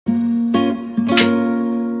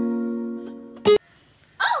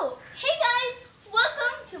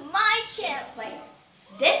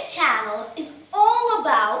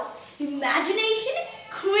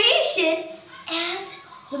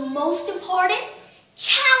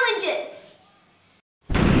challenges.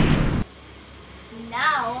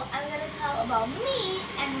 Now I'm going to tell about me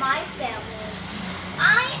and my family.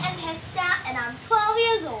 I am Hesta and I'm 12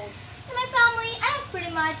 years old. In my family, I have pretty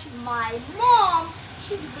much my mom.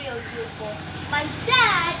 She's really beautiful. My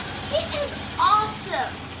dad, he is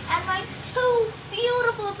awesome. And my two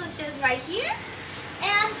beautiful sisters right here.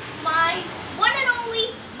 And my one and only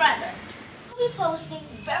brother. We'll be posting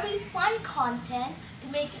very fun content to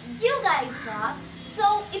make you guys laugh.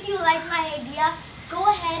 So if you like my idea, go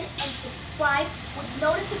ahead and subscribe with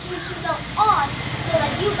notification bell on so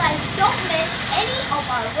that you guys don't miss any of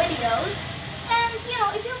our videos. And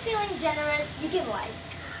if you're feeling generous, you can like.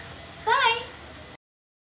 Bye!